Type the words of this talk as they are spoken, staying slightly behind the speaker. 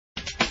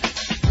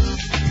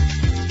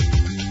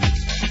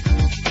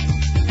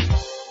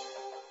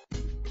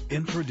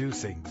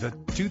Introducing the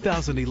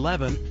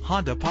 2011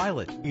 Honda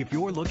Pilot. If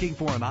you're looking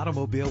for an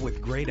automobile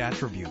with great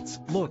attributes,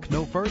 look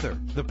no further.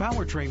 The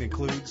powertrain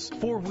includes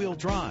four-wheel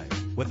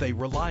drive with a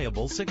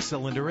reliable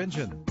 6-cylinder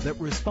engine that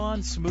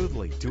responds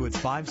smoothly to its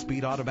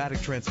 5-speed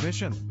automatic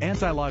transmission.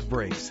 Anti-lock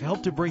brakes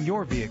help to bring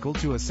your vehicle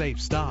to a safe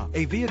stop.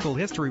 A vehicle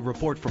history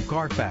report from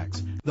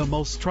Carfax, the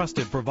most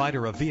trusted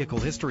provider of vehicle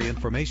history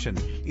information,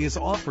 is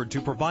offered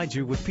to provide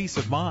you with peace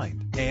of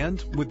mind.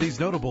 And with these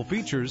notable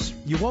features,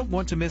 you won't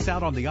want to miss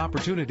out on the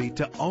opportunity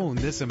to own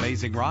this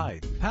amazing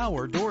ride.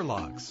 Power door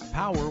locks,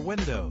 power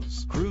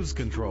windows, cruise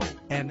control,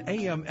 an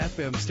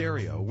AM/FM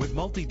stereo with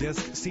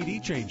multi-disc CD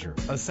changer,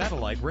 a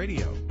satellite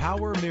radio,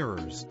 power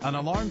mirrors, an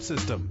alarm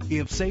system.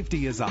 If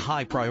safety is a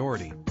high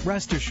priority,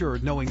 rest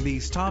assured knowing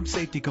these top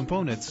safety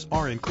components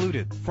are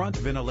included: front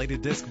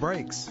ventilated disc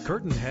brakes,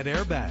 curtain head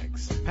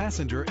airbags,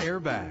 passenger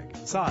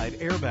airbag, side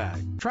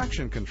airbag,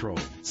 traction control,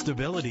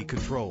 stability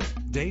control,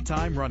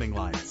 daytime running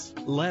lights.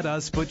 Let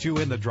us put you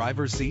in the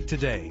driver's seat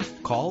today.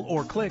 Call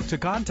or click to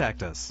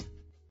contact us.